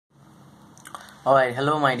Alright,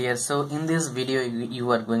 hello my dear. So in this video you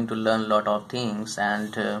are going to learn a lot of things,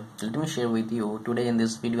 and let me share with you today. In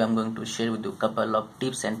this video I'm going to share with you a couple of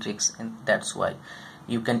tips and tricks, and that's why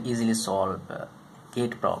you can easily solve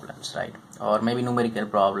gate problems, right? Or maybe numerical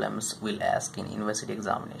problems will ask in university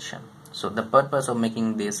examination. So the purpose of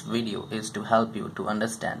making this video is to help you to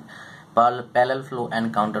understand parallel flow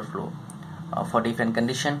and counter flow for different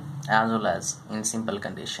condition as well as in simple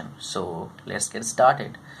condition. So let's get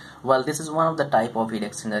started. Well, this is one of the type of heat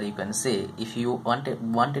exchanger. You can say if you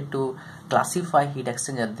wanted to classify heat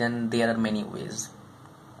exchanger, then there are many ways,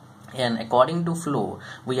 and according to flow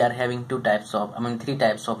we are having three types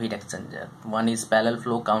of heat exchanger. One is parallel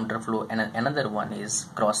flow, counter flow, and another one is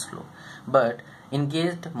cross flow. But in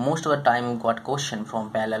GATE most of the time we got question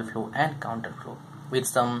from parallel flow and counter flow with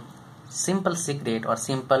some simple secret or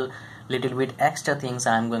simple little bit extra things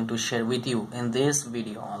I am going to share with you in this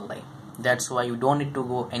video only. That's why you don't need to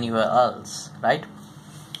go anywhere else, right?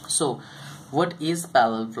 So what is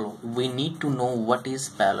parallel flow? We need to know what is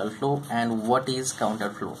parallel flow and what is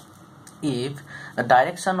counter flow. If the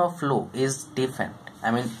direction of flow is different,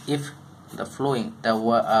 if the flowing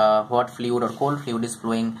hot fluid or cold fluid is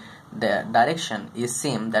flowing, the direction is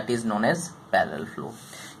same, that is known as parallel flow.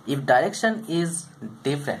 If direction is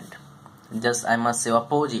different, just I must say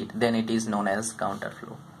opposite, then it is known as counter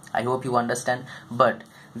flow. I hope you understand, but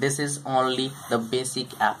this is only the basic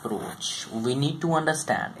approach. We need to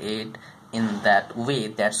understand it in that way.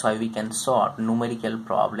 That's why we can solve numerical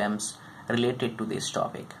problems related to this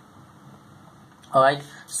topic. Alright,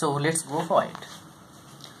 so let's go for it.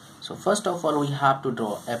 So first of all we have to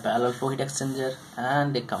draw a parallel flow heat exchanger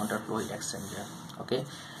and a counter flow heat exchanger. Okay,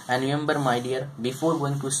 and remember my dear, before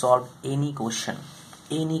going to solve any question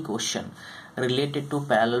related to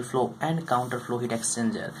parallel flow and counter flow heat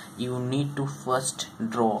exchanger, you need to first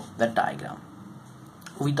draw the diagram.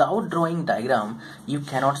 Without drawing diagram you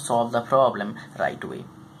cannot solve the problem right away.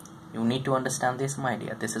 You need to understand this my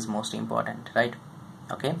dear, this is most important, right?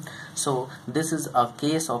 Okay, so this is a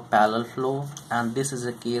case of parallel flow and this is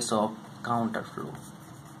a case of counter flow.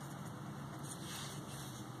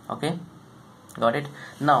 Okay, got it?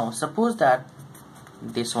 Now suppose that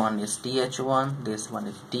this one is TH1, this one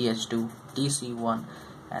is TH2, TC1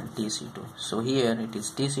 and TC2. So here it is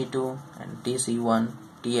TC2 and TC1,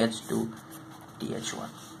 TH2, TH1.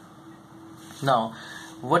 Now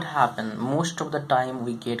what happened, most of the time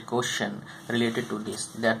we get question related to this,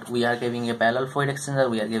 that we are giving a parallel flow heat exchanger,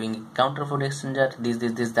 we are giving a counter flow heat exchanger,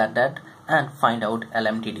 this that, and find out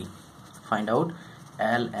LMTD.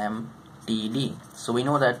 So we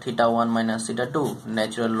know that theta 1 minus theta 2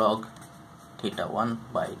 natural log theta 1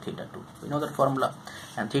 by theta 2. We know that formula,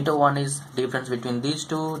 and theta 1 is difference between these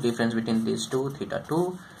two, theta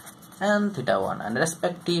 2 and theta 1, and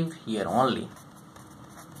respective here only.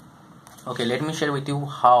 Okay, let me share with you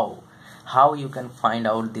how you can find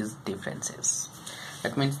out these differences.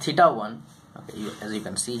 That means theta 1, okay, as you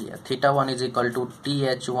can see here, theta 1 is equal to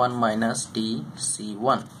TH1 minus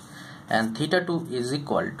TC1, and theta 2 is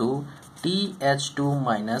equal to TH2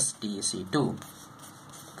 minus TC2.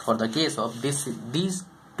 For the case of these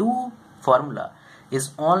two formula is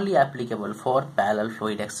only applicable for parallel flow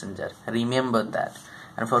heat exchanger, remember that.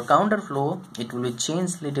 And for counter flow it will be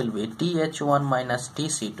changed little bit, TH1 minus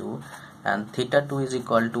TC2 and theta 2 is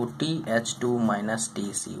equal to TH2 minus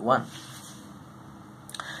TC1.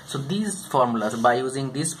 So these formulas, by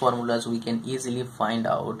using these formulas we can easily find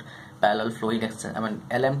out parallel flow heat exchanger,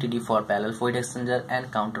 LMTD for parallel flow heat exchanger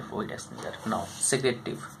and counter flow heat exchanger. Now secret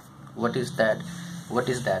tip, what is that?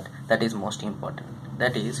 That is most important.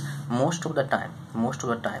 That is most of the time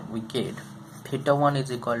we get theta 1 is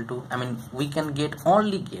equal to, we can get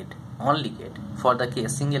only get for the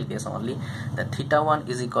case, single case only, that theta 1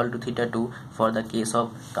 is equal to theta 2 for the case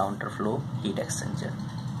of counter flow heat exchanger.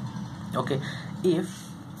 Okay, if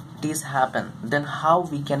this happen, then how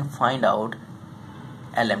we can find out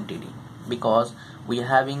LMTD? Because we are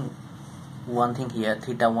having one thing here,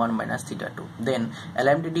 theta 1 minus theta 2, then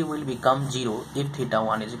LMTD will become 0 if theta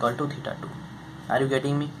 1 is equal to theta 2. Are you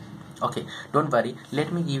getting me? Okay, don't worry,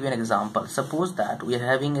 let me give you an example. Suppose that we are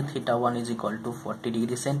having a theta 1 is equal to 40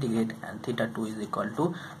 degrees centigrade and theta 2 is equal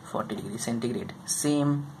to 40 degrees centigrade,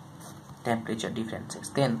 same temperature differences.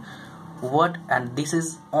 Then what, and this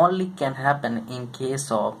is only can happen in case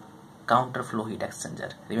of counter flow heat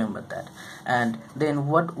exchanger, remember that. And then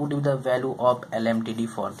what would be the value of LMTD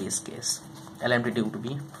for this case? LMTD would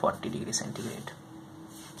be 40 degrees centigrade.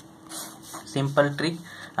 Simple trick,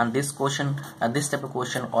 and this question, this type of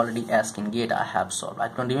question already asked in GATE I have solved. I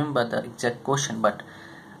don't remember the exact question, but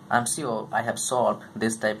I'm sure I have solved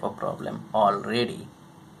this type of problem already.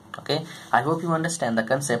 Okay, I hope you understand the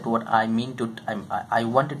concept what I mean to I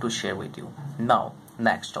wanted to share with you. Now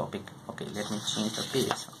next topic. Okay, let me change the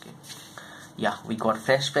page. Okay, yeah, we got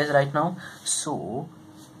fresh page right now. So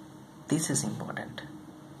this is important.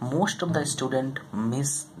 Most of the student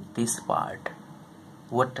miss this part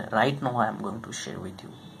what right now I am going to share with you,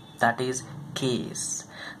 that is case.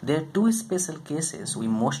 There are two special cases we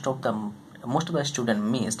most of the student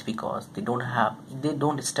missed because they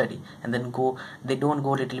don't study, and then they don't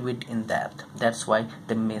go a little bit in depth. That's why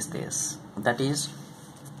they miss this. That is,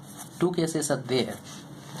 two cases are there.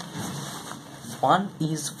 One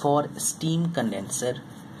is for steam condenser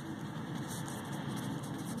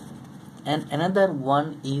and another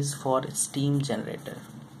one is for steam generator.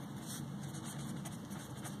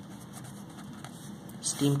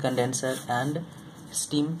 Steam condenser and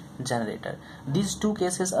steam generator. These two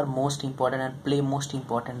cases are most important and play most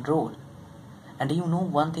important role. And you know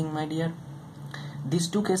one thing, my dear, these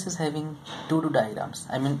two cases having two diagrams.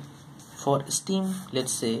 I mean, for steam,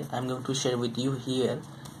 let's say I'm going to share with you here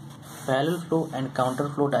parallel flow and counter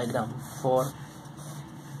flow diagram for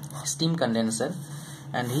steam condenser,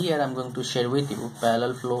 and here I'm going to share with you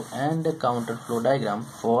parallel flow and counter flow diagram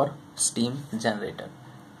for steam generator.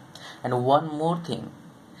 And one more thing,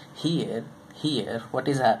 here what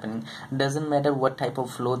is happening, doesn't matter what type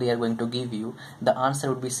of flow they are going to give you, the answer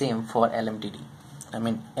would be same for LMTD. I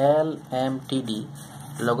mean, LMTD,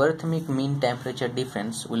 logarithmic mean temperature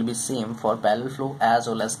difference, will be same for parallel flow as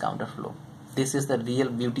well as counter flow. This is the real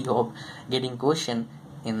beauty of getting question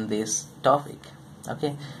in this topic.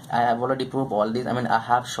 Okay, I have already proved all this. I mean, I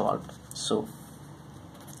have solved. So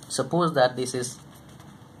suppose that this is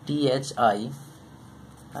THI,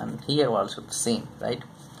 and here also the same, right?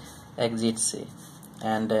 Exit say,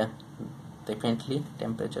 and definitely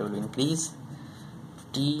temperature will increase,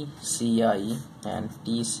 TCI and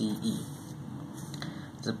TCE.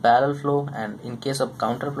 The parallel flow, and in case of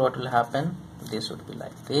counter flow, what will happen? This would be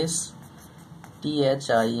like this: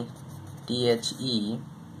 THI, THE,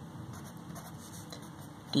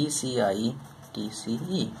 TCI,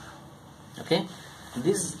 TCE. Okay,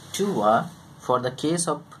 these two are for the case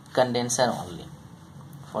of condenser only.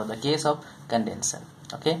 For the case of condenser.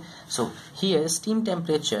 Okay, so here steam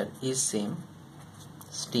temperature is same,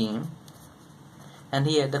 steam, and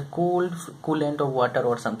here the coolant of water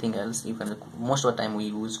or something else, even most of the time we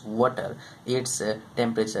use water, its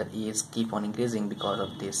temperature is keep on increasing because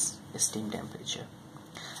of this steam temperature.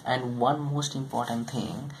 And one most important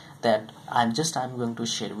thing that I'm going to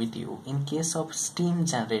share with you, in case of steam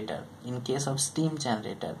generator, it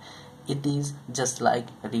is just like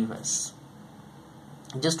reverse.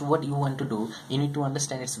 Just what you want to do, you need to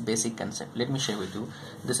understand its basic concept. Let me share with you.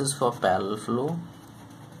 This is for parallel flow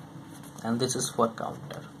and this is for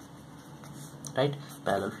counter, right?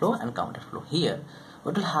 Parallel flow and counter flow. Here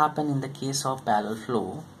what will happen in the case of parallel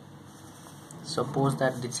flow, suppose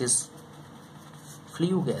that this is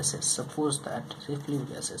flue gases, suppose that say flue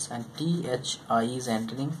gases, and THI is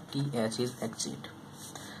entering, TH is exit,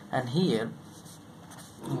 and here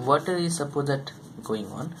water is suppose that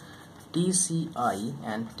going on, TCI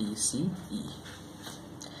and TCE.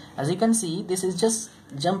 As you can see, this is just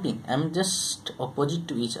jumping. I'm just opposite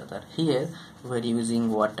to each other. Here we're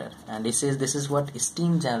using water, and this is what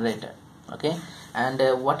steam generator. Okay, and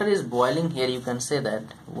water is boiling here. You can say that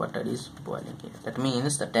water is boiling here. That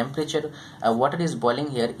means the temperature, water is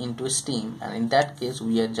boiling here into steam, and in that case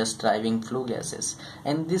we are just driving flue gases.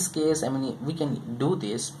 In this case, I mean, we can do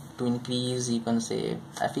this to increase, you can say,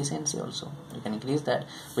 efficiency also. You can increase that.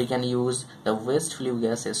 We can use the waste flue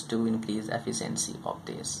gases to increase efficiency of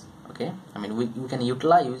this. Okay, I mean, we can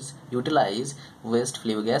utilize waste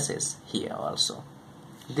flue gases here also.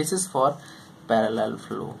 This is for parallel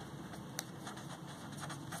flow.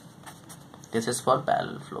 This is for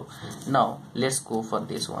parallel flow. Now let's go for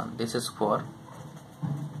this one. This is for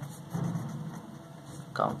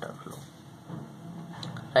counter flow,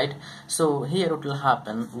 right? So here what will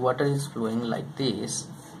happen, water is flowing like this,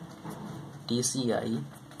 TCI,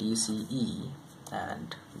 TCE,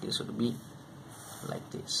 and this would be like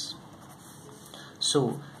this.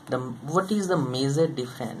 So what is the major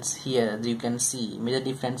difference here? As you can see, major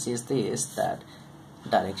difference is this, that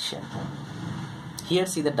direction. Here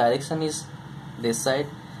see the direction is this side,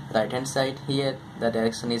 right hand side. Here the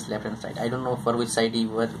direction is left hand side. I don't know for which side you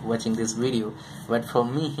were watching this video, but for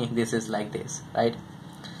me this is like this, right?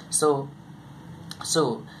 So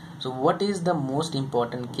what is the most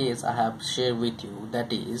important case I have shared with you?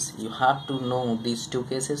 That is, you have to know these two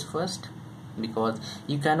cases first, because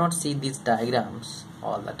you cannot see these diagrams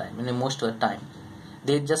all the time. And most of the time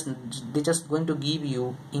they just going to give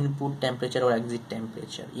you input temperature or exit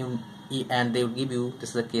temperature. and they will give you, this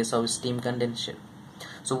is the case of steam condenser.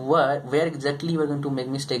 So where exactly you are going to make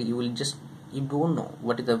mistake, you don't know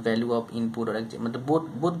what is the value of input or exit, but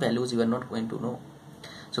both values you are not going to know.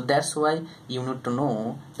 So that's why you need to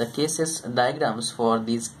know the cases diagrams for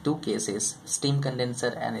these two cases, steam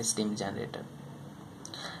condenser and steam generator.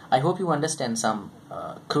 I hope you understand some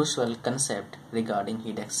crucial concept regarding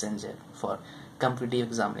heat exchanger for competitive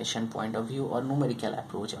examination point of view or numerical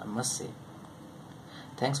approach, I must say.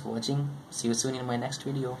 Thanks for watching. See you soon in my next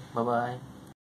video. Bye bye.